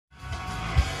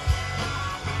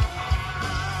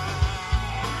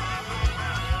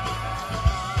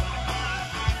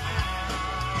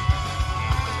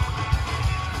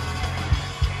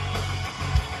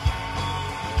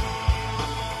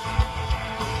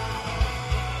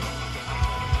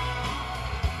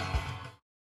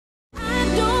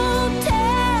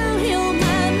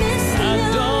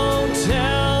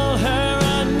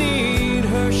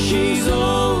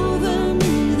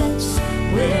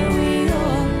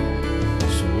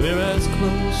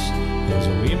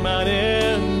might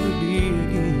ever be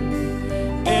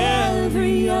again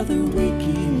every other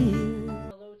weekend.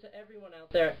 Hello to everyone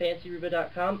out there at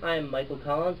FancyReba.com. I am Michael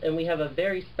Collins, and we have a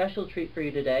very special treat for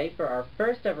you today for our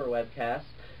first ever webcast.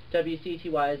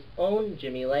 WCTY's own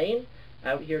Jimmy Lane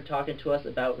out here talking to us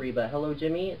about Reba. Hello,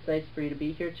 Jimmy. It's nice for you to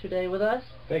be here today with us.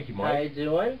 Thank you, Mike. How you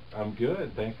doing? I'm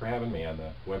good. Thanks for having me on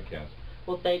the webcast.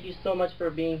 Well, thank you so much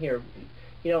for being here.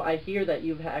 You know, I hear that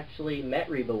you've actually met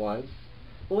Reba once.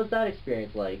 What was that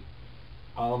experience like?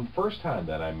 First time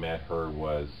that I met her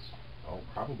was,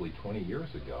 probably 20 years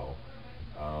ago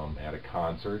at a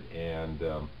concert, and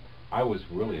I was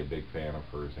really a big fan of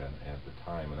hers at the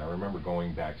time. And I remember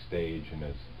going backstage, and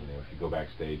as you know, if you go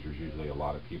backstage, there's usually a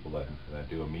lot of people that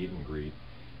do a meet and greet.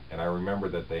 And I remember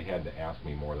that they had to ask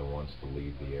me more than once to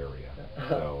leave the area.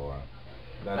 So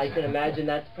I can imagine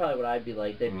that's probably what I'd be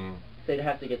like. They'd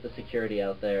have to get the security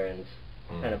out there and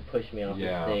kind of push me off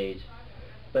the stage.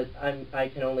 But I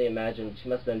can only imagine she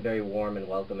must have been very warm and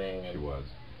welcoming. She was.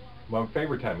 My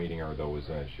favorite time meeting her, though, was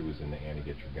she was in the Annie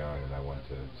Get Your Gun, and I went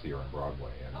to see her on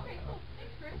Broadway,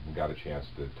 and got a chance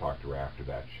to talk to her after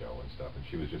that show and stuff. And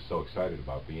she was just so excited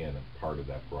about being a part of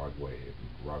that Broadway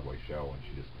show,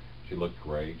 and she looked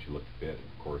great. She looked fit,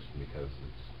 of course, because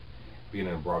being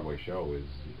in a Broadway show is,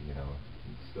 you know,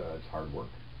 it's hard work.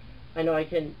 I know.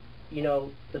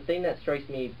 The thing that strikes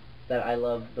me that I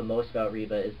love the most about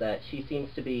Reba is that she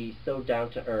seems to be so down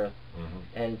to earth,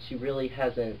 and she really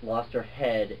hasn't lost her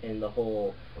head in the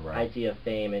whole idea of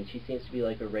fame, and she seems to be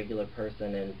like a regular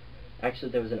person. And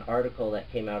actually there was an article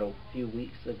that came out a few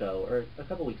weeks ago, or a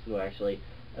couple weeks ago actually,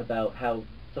 about how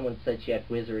someone said she had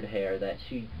wizard hair, that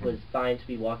she was fine to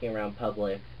be walking around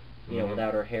public, you know,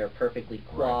 without her hair perfectly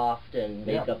coiffed and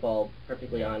makeup all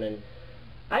perfectly on. And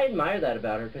I admire that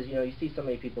about her, because, you know, you see so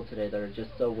many people today that are just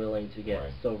so willing to get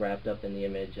so wrapped up in the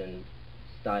image, and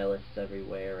stylists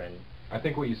everywhere. And I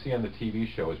think what you see on the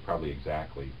TV show is probably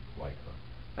exactly like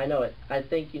her. I know it. I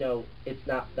think, you know, it's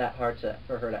not that hard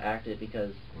for her to act it,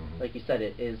 because, like you said,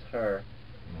 it is her.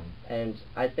 And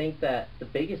I think that the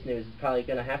biggest news is probably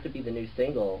going to have to be the new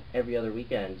single, Every Other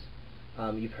Weekend.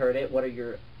 You've heard it. What are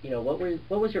your,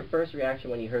 what was your first reaction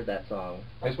when you heard that song?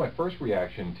 I guess my first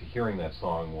reaction to hearing that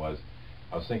song was,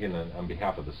 I was thinking on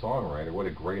behalf of the songwriter, what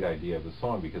a great idea of the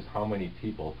song, because how many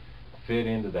people fit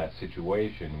into that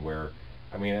situation where,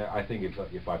 I mean, I think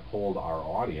if I polled our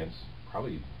audience,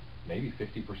 probably maybe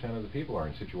 50% of the people are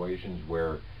in situations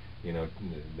where, you know,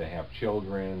 they have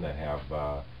children, that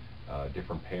have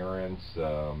different parents,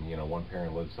 you know, one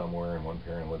parent lives somewhere and one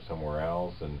parent lives somewhere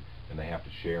else, and they have to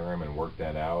share them and work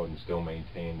that out and still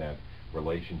maintain that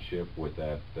relationship with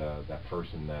that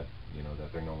person that, you know,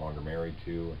 that they're no longer married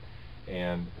to.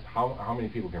 And how many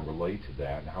people can relate to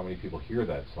that, and how many people hear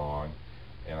that song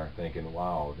and are thinking,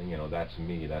 wow, you know, that's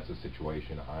me, that's the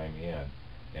situation I'm in.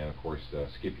 And of course,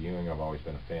 Skip Ewing, I've always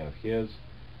been a fan of his,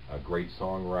 a great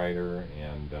songwriter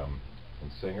and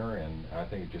singer, and I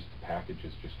think just the package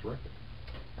is just terrific.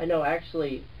 I know,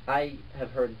 actually, I have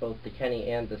heard both the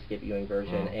Kenny and the Skip Ewing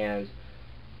version, and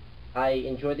I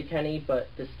enjoy the Kenny, but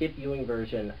the Skip Ewing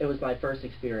version, it was my first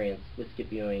experience with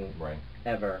Skip Ewing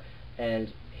ever,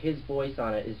 and his voice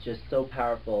on it is just so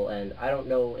powerful. And I don't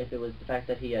know if it was the fact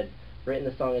that he had written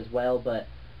the song as well, but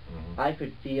I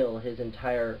could feel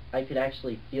I could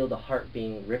actually feel the heart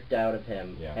being ripped out of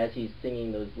him as he's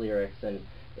singing those lyrics, and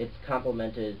it's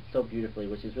complemented so beautifully,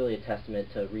 which is really a testament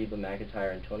to Reba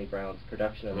McEntire and Tony Brown's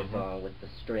production of the song with the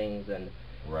strings, and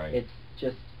it's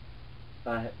just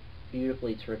a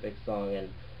beautifully terrific song. And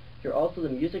you're also the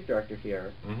music director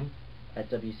here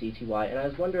at WCTY, and I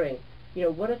was wondering, you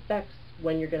know, what affects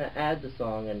when you're going to add the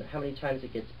song and how many times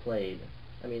it gets played?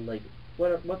 I mean, like,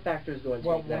 what factors go into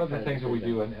that kind of decision? Well, one of the things that we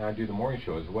do, and I do the morning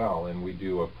show as well, and we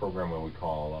do a program that we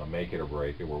call Make It or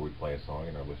Break It, where we play a song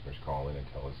and our listeners call in and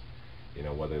tell us, you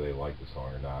know, whether they like the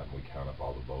song or not, and we count up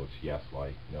all the votes, yes,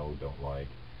 like, no, don't like.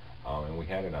 And we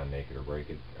had it on Make It or Break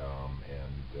It,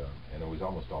 and it was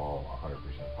almost all 100%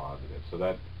 positive. So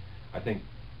that, I think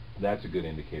that's a good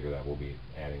indicator that we'll be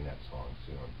adding that song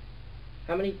soon.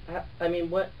 I mean,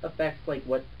 what affects, like,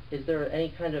 is there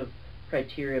any kind of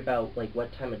criteria about, like,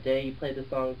 what time of day you play the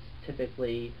songs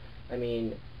typically? I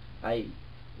mean, I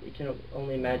can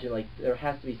only imagine, like, there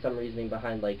has to be some reasoning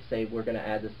behind, like, say we're going to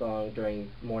add the song during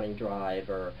morning drive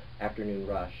or afternoon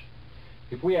rush.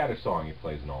 If we add a song, it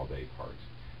plays in all-day parts.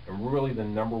 And really the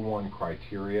number one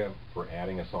criteria for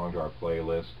adding a song to our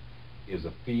playlist is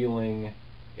a feeling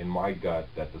in my gut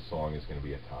that the song is going to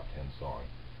be a top 10 song.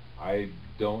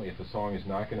 If a song is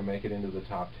not going to make it into the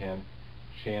top 10,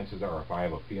 chances are, if I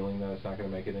have a feeling that it's not going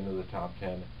to make it into the top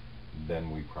 10,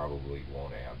 then we probably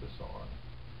won't add the song.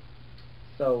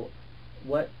 So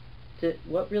what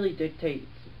what really dictates,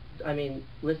 I mean,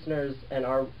 listeners and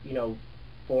our,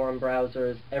 forum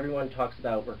browsers, everyone talks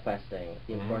about requesting,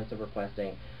 the importance of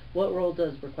requesting. What role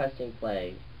does requesting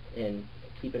play in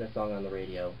keeping a song on the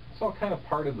radio? It's all kind of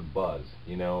part of the buzz.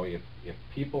 If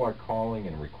people are calling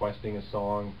and requesting a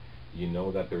song, you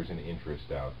know that there's an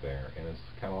interest out there, and it's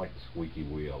kind of like the squeaky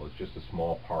wheel. It's just a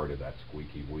small part of that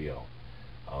squeaky wheel.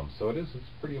 So it's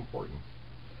pretty important.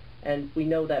 And we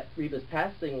know that Reba's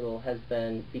past single has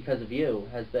been, Because of You,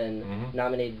 has been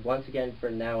nominated once again for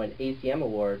now an ACM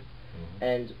award.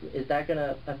 And is that going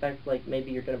to affect, like,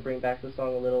 maybe you're going to bring back the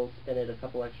song a little, spin it a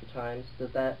couple extra times?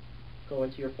 Does that go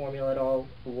into your formula at all,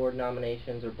 award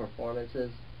nominations or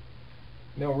performances?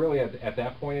 No, really, at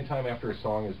that point in time, after a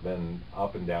song has been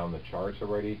up and down the charts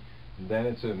already, then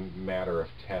it's a matter of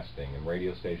testing, and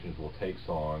radio stations will take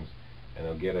songs and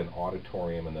they'll get an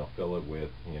auditorium and they'll fill it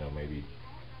with, maybe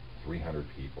 300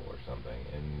 people or something,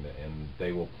 and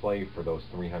they will play for those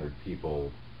 300 people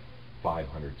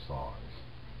 500 songs.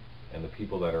 And the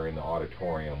people that are in the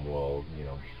auditorium will,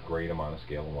 grade them on a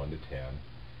scale of 1 to 10,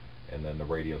 and then the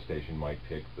radio station might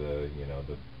pick the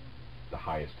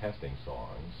highest testing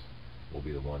songs will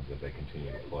be the ones that they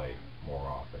continue to play more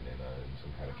often in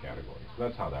some kind of category. So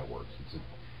that's how that works. It's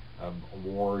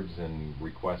awards and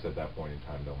requests at that point in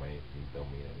time don't mean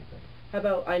anything. How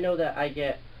about, I know that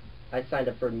I signed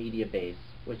up for Media Base,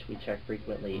 which we check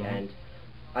frequently, and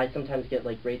I sometimes get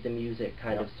like rate the music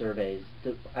kind of surveys.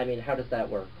 I mean, how does that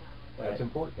work? That's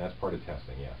important. That's part of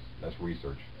testing, yes. That's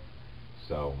research.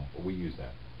 So we use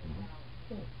that.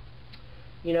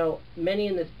 Many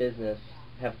in this business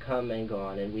have come and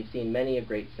gone, and we've seen many a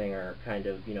great singer kind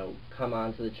of, come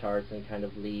onto the charts and kind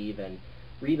of leave, and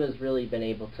Reba's really been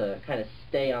able to kind of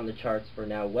stay on the charts for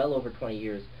now well over 20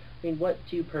 years. I mean, what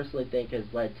do you personally think has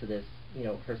led to this,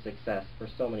 her success for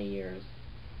so many years?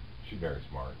 She's very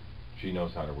smart. She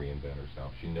knows how to reinvent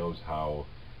herself. She knows how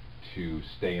to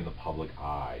stay in the public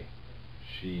eye.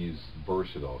 She's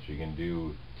versatile. She can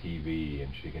do TV,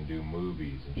 and she can do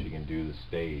movies, and she can do the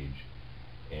stage,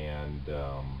 and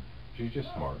she's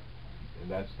just smart. And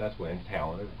that's what, and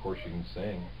talented. Of course, she can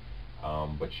sing,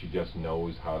 but she just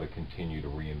knows how to continue to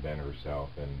reinvent herself,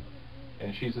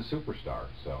 and she's a superstar.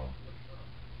 So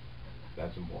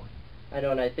that's important. I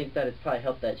know, and I think that it's probably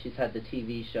helped that she's had the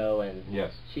TV show, and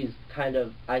she's kind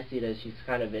of, I see it as she's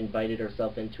kind of invited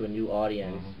herself into a new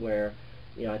audience, where,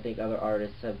 I think other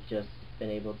artists have just been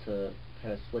able to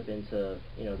kind of slip into,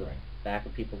 the back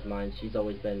of people's minds. She's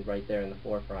always been right there in the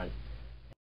forefront.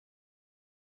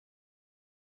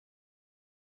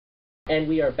 And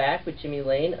we are back with Jimmy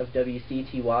Lane of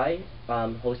WCTY,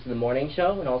 host of the morning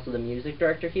show and also the music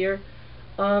director here.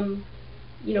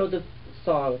 The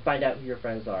song Find Out Who Your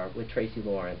Friends Are with Tracy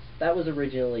Lawrence, that was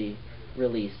originally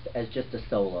released as just a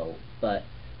solo, but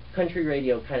country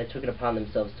radio kind of took it upon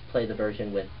themselves to play the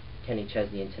version with Kenny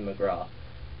Chesney and Tim McGraw.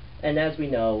 And as we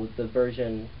know, the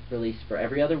version released for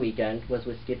every other weekend was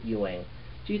with Skip Ewing.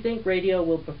 Do you think radio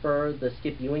will prefer the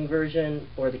Skip Ewing version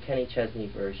or the Kenny Chesney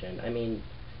version? I mean,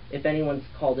 if anyone's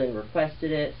called in and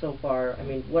requested it so far, I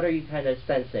mean, what are you kind of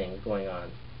sensing going on?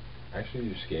 Actually,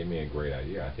 you just gave me a great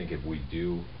idea. I think if we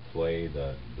do play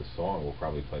the song, we'll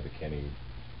probably play the Kenny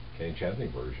Chesney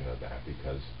version of that,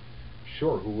 because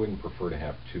sure, who wouldn't prefer to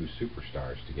have two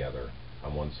superstars together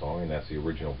on one song? And that's the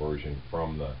original version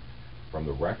from the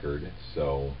record,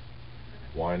 so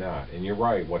why not? And you're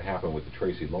right, what happened with the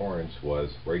Tracy Lawrence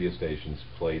was radio stations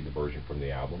played the version from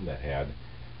the album that had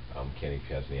Kenny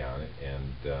Chesney on it,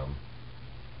 and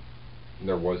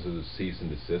there was a cease and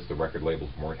desist. The record labels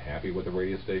weren't happy with the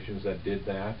radio stations that did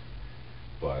that,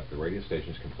 but the radio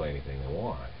stations can play anything they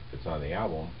want. If it's on the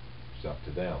album, it's up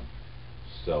to them.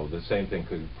 So the same thing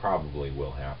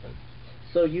will happen.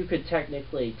 So you could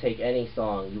technically take any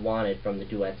song you wanted from the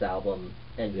Duets album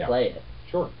and play it?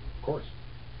 Sure, of course.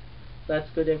 That's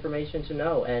good information to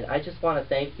know, and I just want to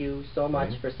thank you so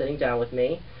much for sitting down with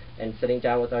me and sitting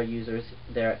down with our users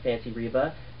there at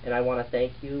FancyReba, and I want to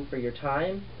thank you for your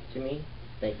time. Jimmy,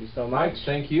 thank you so much. Mike,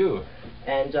 thank you.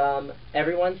 And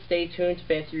everyone, stay tuned to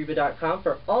FancyReba.com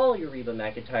for all your Reba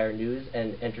McEntire news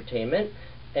and entertainment,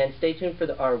 and stay tuned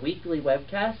for our weekly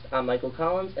webcast. I'm Michael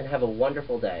Collins, and have a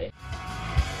wonderful day.